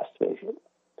restore lost vision.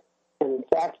 And in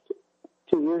fact,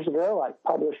 2 years ago, I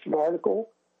published an article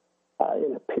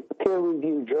in a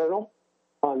peer-reviewed journal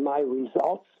on my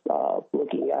results,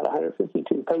 looking at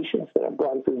 152 patients that have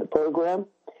gone through the program.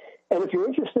 And if you're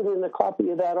interested in a copy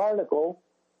of that article,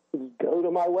 go to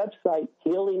my website,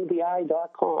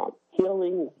 healingtheye.com,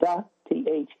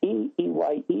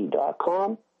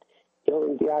 healing.com,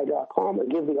 healingtheye.com, or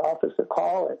give the office a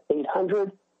call at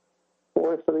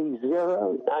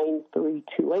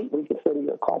 800-430-9328. We can send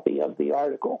you a copy of the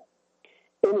article.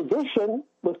 In addition,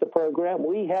 with the program,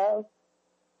 we have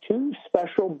 2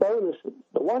 special bonuses.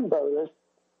 The one bonus,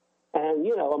 and,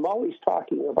 I'm always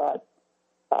talking about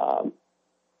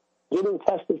getting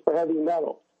tested for heavy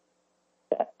metals.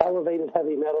 Elevated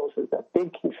heavy metals is a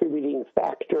big contributing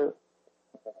factor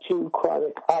to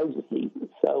chronic eye disease.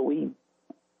 So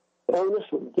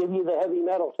bonus, we give you the heavy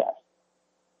metal test.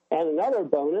 And another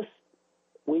bonus,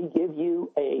 we give you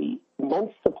a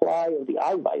month's supply of the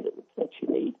eye vitamins that you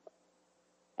need.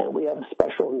 And we have a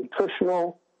special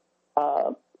nutritional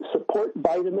support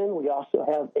vitamin. We also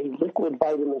have a liquid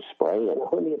vitamin spray and a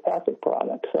homeopathic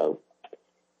product. So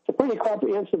it's a pretty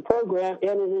comprehensive program.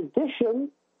 And in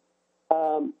addition,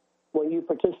 when you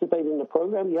participate in the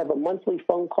program, you have a monthly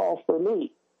phone call for me.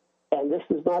 And this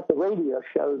is not the radio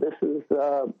show. This is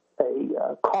a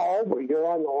call where you're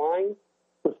on the line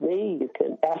with me. You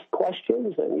can ask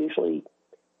questions, and usually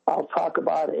I'll talk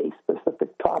about a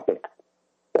specific topic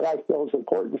that I feel is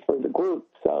important for the group.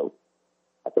 So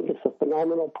I think it's a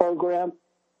phenomenal program.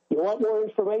 You want more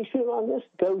information on this?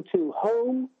 Go to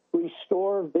Home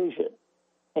Restore Vision,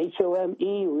 HOME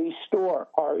Restore,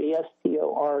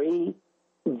 RESTORE,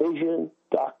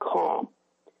 vision.com.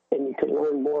 And you can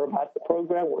learn more about the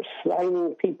program. We're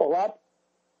signing people up.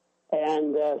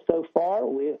 And so far,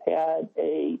 we've had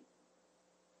a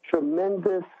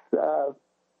tremendous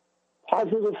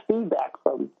positive feedback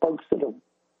from folks that have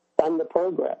done the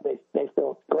program. They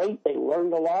feel it's great. They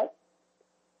learned a lot.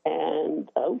 And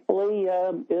hopefully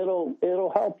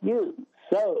it'll help you.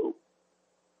 So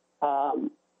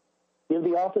give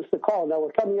the office a call. Now,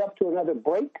 we're coming up to another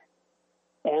break.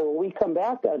 And when we come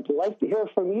back, I'd like to hear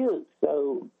from you.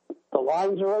 So the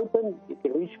lines are open. You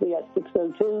can reach me at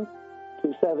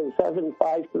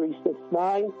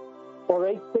 602-277-5369. or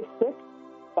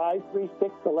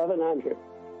 866-536-1100.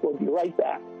 We'll be right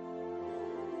back.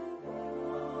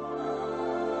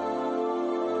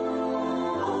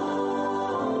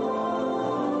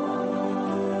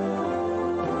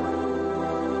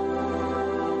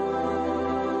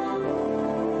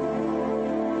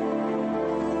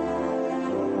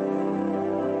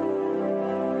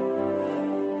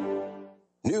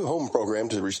 New home program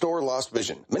to restore lost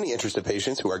vision. Many interested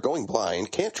patients who are going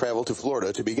blind can't travel to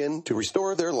Florida to begin to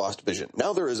restore their lost vision.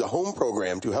 Now there is a home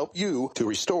program to help you to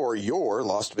restore your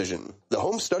lost vision. The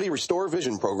Home Study Restore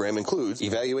Vision program includes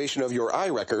evaluation of your eye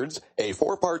records, a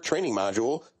 4-part training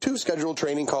module, 2 scheduled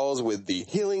training calls with the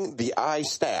Healing the Eye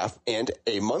staff, and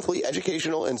a monthly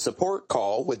educational and support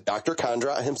call with Dr.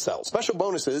 Kondrat himself. Special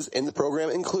bonuses in the program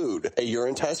include a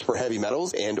urine test for heavy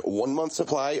metals and 1 month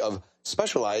supply of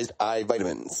specialized eye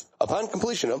vitamins. Upon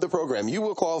completion of the program, you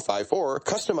will qualify for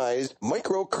customized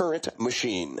microcurrent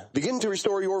machine. Begin to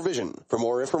restore your vision. For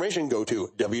more information, go to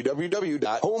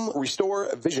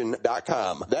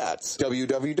www.homerestorevision.com. That's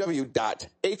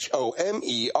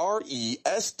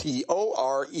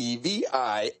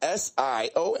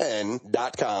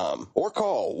www.homerestorevision.com. Or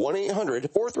call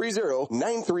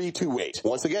 1-800-430-9328.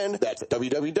 Once again, that's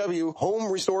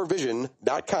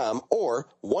www.homerestorevision.com or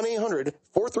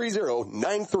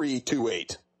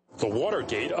 1-800-430-9328. The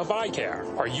Watergate of eye care.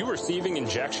 Are you receiving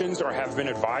injections or have been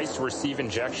advised to receive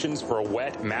injections for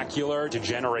wet macular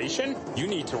degeneration? You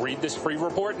need to read this free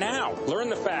report now. Learn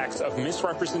the facts of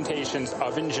misrepresentations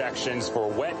of injections for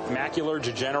wet macular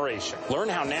degeneration. Learn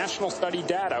how national study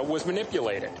data was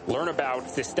manipulated. Learn about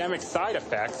systemic side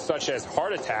effects such as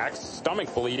heart attacks,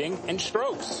 stomach bleeding, and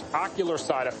strokes. Ocular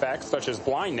side effects such as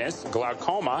blindness,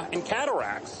 glaucoma, and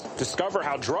cataracts. Discover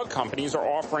how drug companies are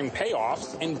offering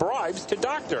payoffs and bribes to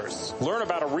doctors. Learn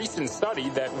about a recent study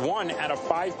that 1 out of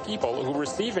 5 people who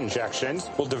receive injections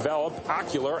will develop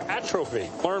ocular atrophy.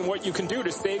 Learn what you can do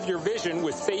to save your vision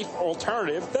with safe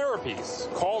alternative therapies.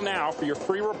 Call now for your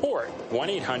free report.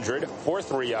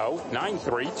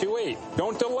 1-800-430-9328.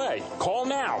 Don't delay. Call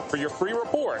now for your free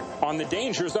report on the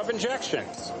dangers of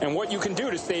injections and what you can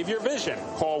do to save your vision.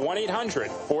 Call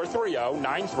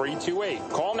 1-800-430-9328.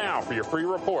 Call now for your free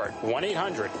report.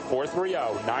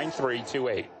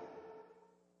 1-800-430-9328.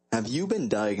 Have you been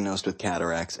diagnosed with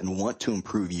cataracts and want to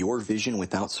improve your vision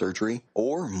without surgery?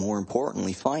 Or, more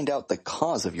importantly, find out the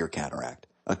cause of your cataract?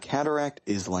 A cataract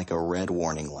is like a red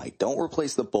warning light. Don't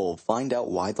replace the bulb. Find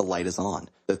out why the light is on.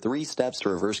 The 3 Steps to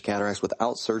Reverse Cataracts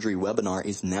Without Surgery webinar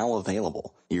is now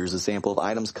available. Here's a sample of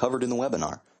items covered in the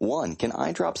webinar. 1. Can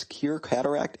eye drops cure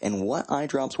cataract and what eye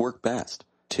drops work best?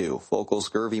 2. Focal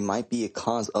scurvy might be a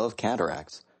cause of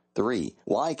cataracts. 3.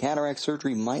 Why cataract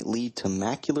surgery might lead to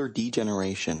macular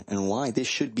degeneration and why this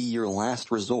should be your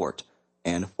last resort.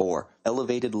 And 4.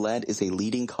 Elevated lead is a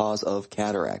leading cause of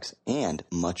cataracts, and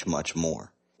much, much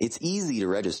more. It's easy to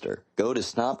register. Go to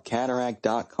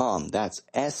stopcataract.com. That's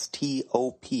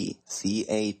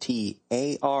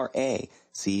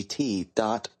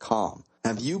stopcataract.com.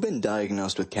 Have you been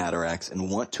diagnosed with cataracts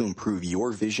and want to improve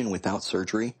your vision without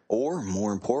surgery? Or,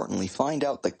 more importantly, find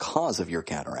out the cause of your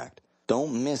cataract?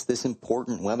 Don't miss this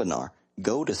important webinar.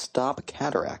 Go to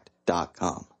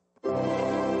stopcataract.com.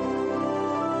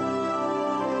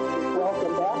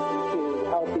 Welcome back to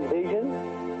Healthy Vision.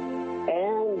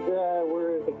 And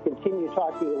we're going to continue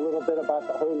talking a little bit about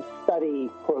the home study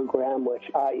program, which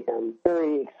I am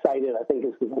very excited. I think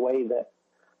this is a way that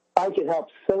I can help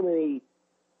so many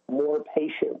more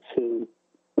patients who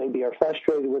maybe are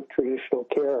frustrated with traditional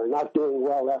care or not doing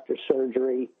well after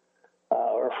surgery,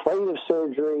 or afraid of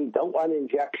surgery, don't want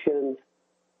injections,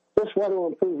 just want to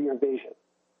improve your vision.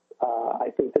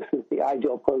 I think this is the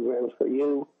ideal program for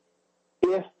you.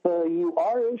 If you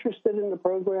are interested in the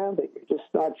program, but you're just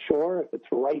not sure if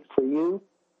it's right for you,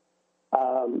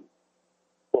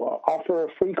 we'll offer a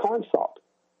free consult.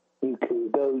 You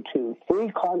can go to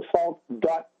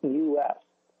freeconsult.us.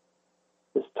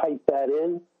 Just type that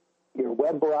in your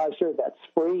web browser. That's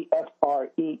free,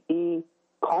 F-R-E-E,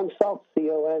 consult,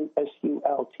 C-O-N-S-U-L-T.us.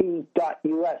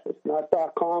 It's not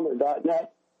 .com or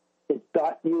 .net. It's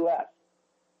 .us.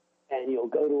 And you'll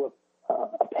go to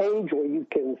a page where you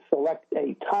can select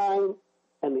a time,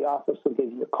 and the office will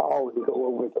give you a call and go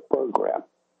over the program.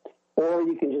 Or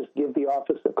you can just give the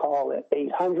office a call at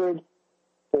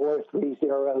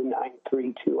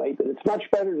 800-430-9328. But it's much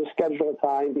better to schedule a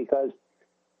time because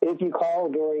if you call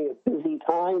during a busy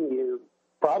time, you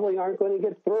probably aren't going to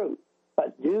get through.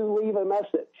 But do leave a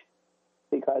message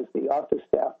because the office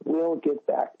staff will get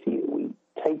back to you. We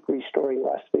take restoring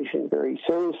lost vision very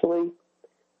seriously,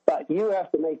 but you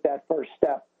have to make that first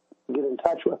step. Get in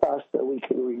touch with us so we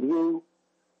can review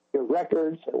your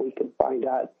records, and we can find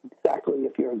out exactly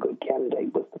if you're a good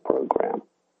candidate with the program.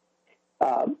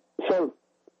 So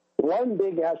one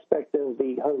big aspect of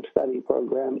the home study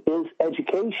program is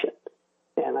education.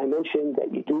 And I mentioned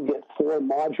that you do get 4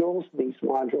 modules. These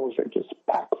modules are just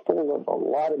packed full of a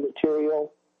lot of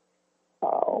material.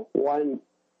 One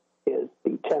is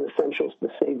the 10 Essentials to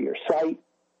Save Your Sight.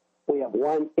 We have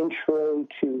one intro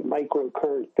to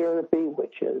microcurrent therapy,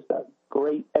 which is a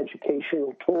great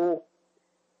educational tool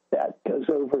that goes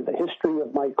over the history of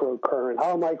microcurrent,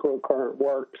 how microcurrent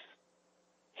works,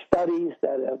 studies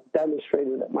that have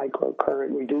demonstrated that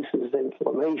microcurrent reduces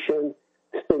inflammation,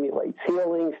 stimulates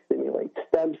healing, stimulates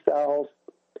stem cells,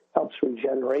 helps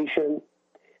regeneration.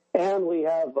 And we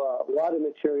have a lot of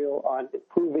material on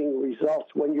improving results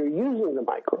when you're using the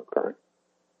microcurrent.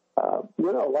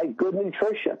 Like good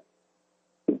nutrition,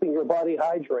 keeping your body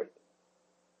hydrated,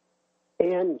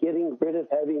 and getting rid of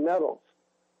heavy metals.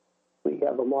 We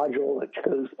have a module that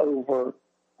goes over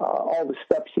all the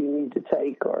steps you need to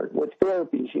take or what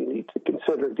therapies you need to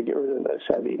consider to get rid of those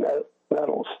heavy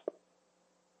metals.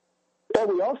 And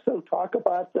we also talk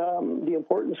about the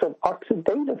importance of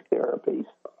oxidative therapies.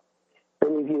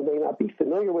 Many of you may not be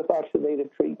familiar with oxidative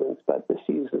treatments, but this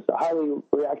uses a highly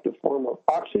reactive form of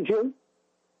oxygen,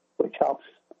 which helps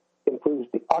improve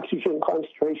the oxygen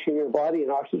concentration in your body,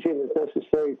 and oxygen is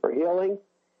necessary for healing.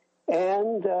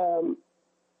 And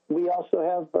we also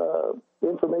have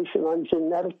information on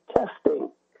genetic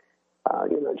testing.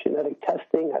 Genetic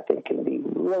testing, I think, can be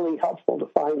really helpful to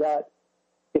find out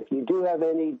if you do have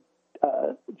any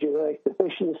genetic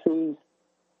deficiencies,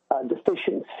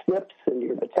 deficient SNPs in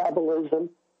your metabolism,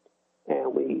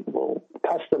 and we will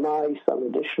customize some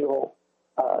additional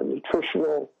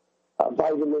nutritional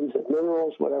vitamins and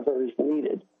minerals, whatever is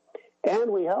needed. And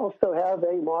we also have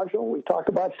a module, we talk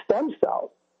about stem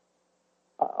cells.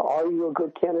 Are you a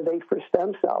good candidate for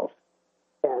stem cells?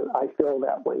 And I feel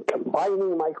that when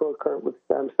combining microcurrent with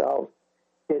stem cells,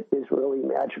 it is really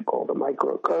magical. The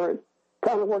microcurrent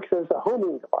kind of works as a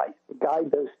homing device to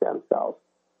guide those stem cells.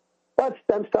 But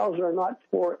stem cells are not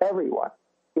for everyone.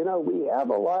 We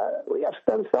have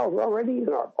stem cells already in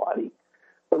our body.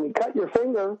 When you cut your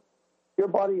finger, your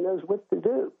body knows what to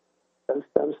do. Those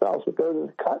stem cells will go to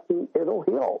the cut and it'll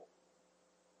heal.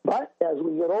 But as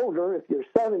we get older, if you're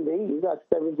 70, you got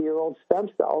 70-year-old stem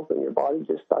cells and your body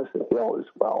just doesn't heal as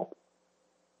well.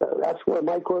 So that's where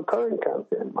microcurrent comes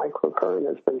in. Microcurrent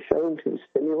has been shown to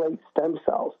stimulate stem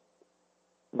cells.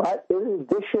 But in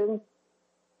addition,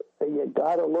 you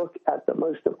got to look at the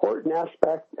most important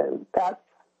aspect, and that's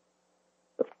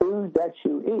the food that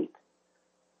you eat.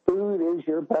 Food is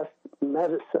your best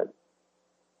medicine.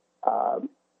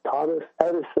 Thomas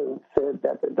Edison said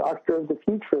that the doctor of the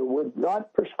future would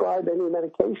not prescribe any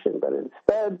medication, but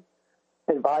instead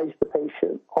advise the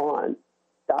patient on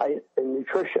diet and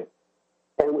nutrition.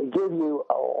 And we give you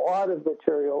a lot of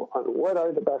material on what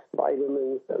are the best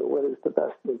vitamins and what is the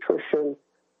best nutrition,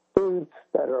 foods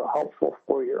that are helpful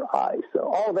for your eyes.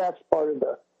 So all that's part of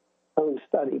the home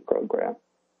study program.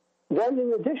 Then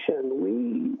in addition,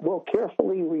 we will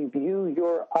carefully review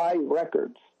your eye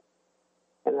records.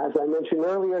 And as I mentioned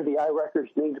earlier, the eye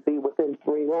records need to be within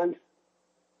 3 months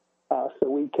so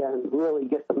we can really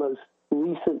get the most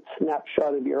recent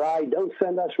snapshot of your eye. Don't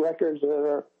send us records that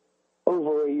are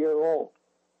over a year old.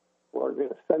 We're going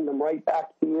to send them right back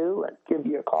to you and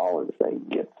give you a call and say,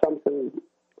 get something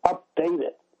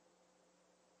updated.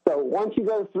 So once you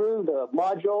go through the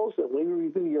modules and we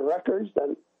review your records,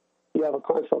 then you have a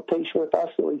consultation with us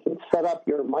and we can set up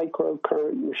your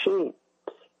microcurrent machine.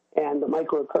 And the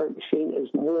microcurrent machine is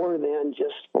more than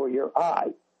just for your eye.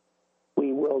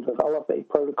 We will develop a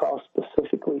protocol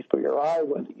specifically for your eye,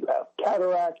 whether you have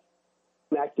cataract,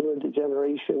 macular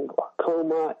degeneration,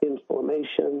 glaucoma,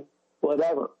 inflammation,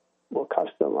 whatever. We'll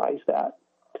customize that.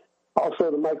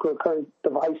 Also, the microcurrent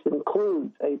device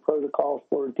includes a protocol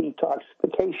for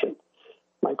detoxification.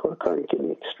 Microcurrent can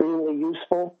be extremely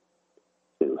useful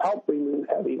to help remove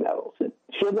heavy metals. It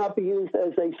should not be used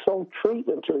as a sole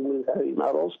treatment to remove heavy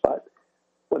metals, but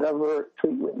whatever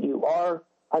treatment you are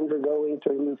undergoing to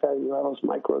remove heavy metals,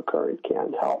 microcurrent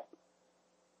can help.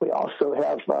 We also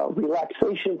have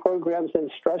relaxation programs and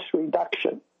stress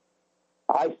reduction.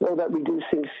 I feel that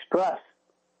reducing stress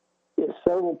is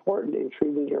so important in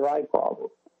treating your eye problem.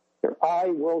 Your eye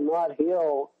will not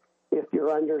heal if you're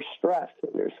under stress,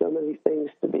 and there's so many things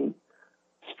to be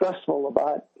stressful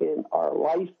about in our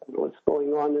life and what's going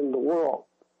on in the world.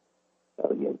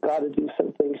 So you've got to do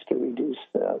some things to reduce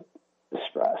the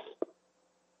stress.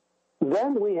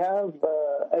 Then we have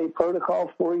a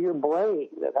protocol for your brain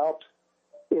that helps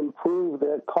improve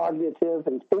the cognitive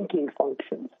and thinking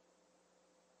functions.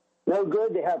 no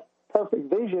good to have perfect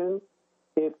vision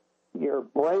if your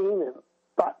brain and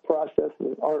thought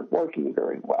processes aren't working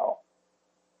very well.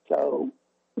 So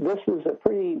this is a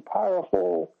pretty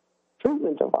powerful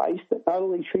treatment device that not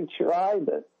only treats your eye,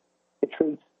 but it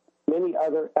treats many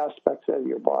other aspects of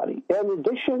your body. In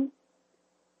addition,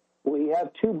 we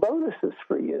have 2 bonuses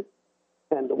for you.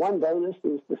 And the one bonus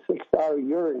is the 6-hour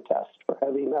urine test for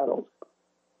heavy metals.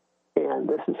 And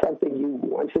this is something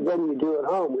once again, you do at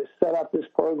home. We set up this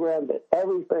program that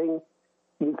everything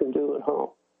you can do at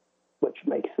home, which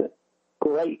makes it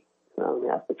great. You don't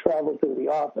have to travel to the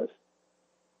office.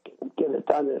 Get it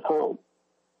done at home.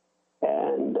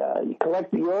 And you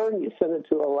collect the urine, you send it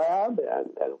to a lab, and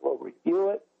we'll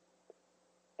review it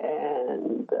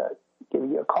and give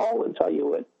you a call and tell you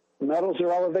what metals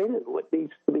are elevated and what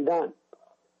needs to be done.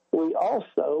 We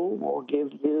also will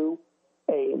give you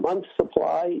a month's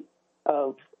supply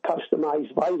of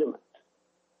customized vitamins.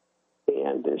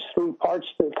 And there's 3 parts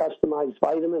to the customized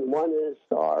vitamin. One is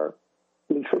our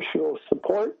nutritional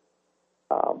support,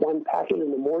 1 packet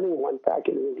in the morning, 1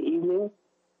 packet in the evening.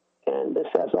 And this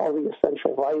has all the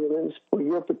essential vitamins for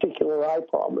your particular eye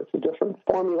problem. It's a different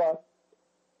formula.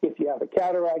 If you have a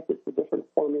cataract, it's a different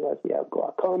formula. If you have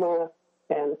glaucoma,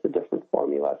 and it's a different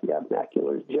formula if you have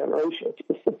macular degeneration,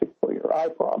 specific for your eye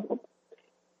problem.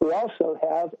 We also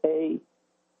have a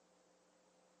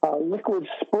liquid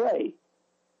spray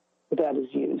that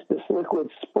is used. This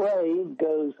liquid spray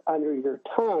goes under your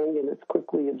tongue, and it's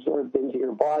quickly absorbed into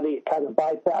your body. It kind of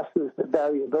bypasses the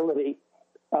variability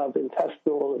of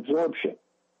intestinal absorption.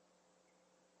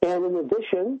 And in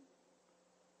addition,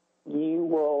 you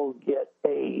will get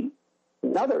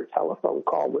another telephone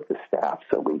call with the staff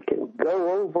so we can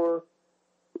go over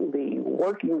the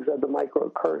workings of the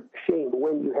microcurrent machine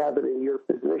when you have it in your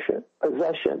possession.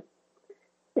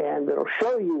 And it'll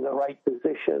show you the right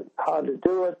position, how to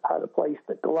do it, how to place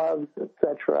the gloves,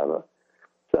 etc.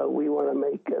 So we want to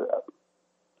make it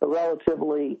a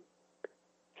relatively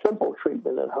simple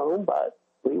treatment at home, but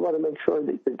we want to make sure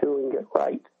that you're doing it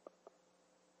right.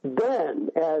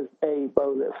 Then, as a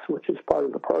bonus, which is part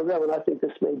of the program, and I think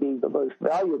this may be the most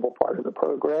valuable part of the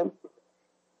program,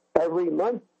 every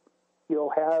month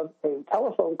you'll have a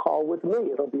telephone call with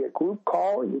me. It'll be a group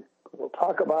call. We'll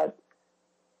talk about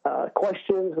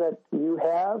questions that you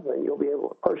have, and you'll be able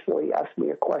to personally ask me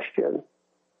a question,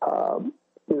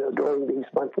 during these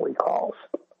monthly calls.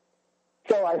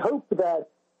 So I hope that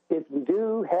if you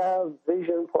do have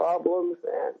vision problems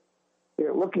and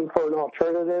you're looking for an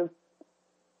alternative,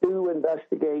 do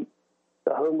investigate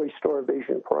the Home Restore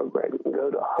Vision program. You can go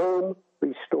to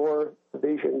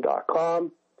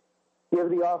homerestorevision.com. Give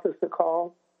the office a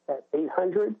call at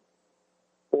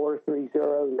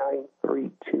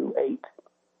 800-430-9328.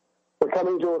 We're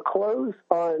coming to a close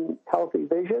on Healthy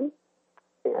Vision,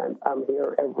 and I'm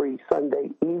here every Sunday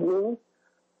evening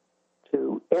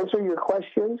to answer your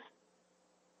questions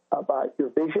about your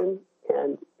vision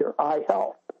and your eye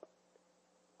health.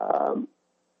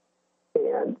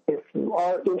 And if you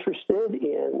are interested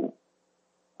in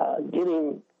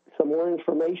getting some more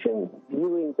information,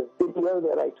 viewing the video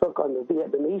that I took on the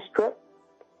Vietnamese trip,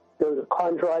 go to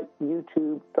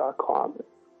CondratYouTube.com.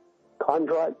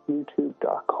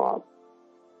 CondratYouTube.com.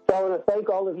 So I want to thank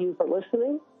all of you for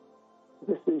listening.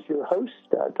 This is your host,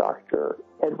 Dr.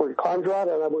 Edward Condrat,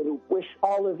 and I want to wish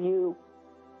all of you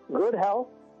good health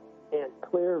and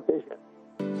clear vision.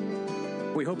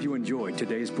 We hope you enjoyed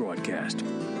today's broadcast.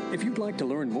 If you'd like to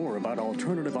learn more about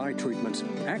alternative eye treatments,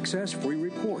 access free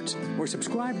reports, or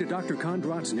subscribe to Dr.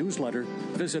 Condrat's newsletter,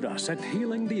 visit us at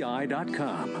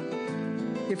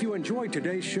healingtheeye.com. If you enjoyed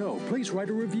today's show, please write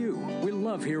a review. We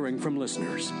love hearing from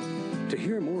listeners. To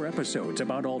hear more episodes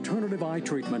about alternative eye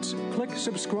treatments, click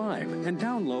subscribe and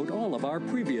download all of our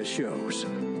previous shows.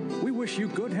 We wish you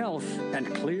good health and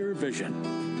clear vision.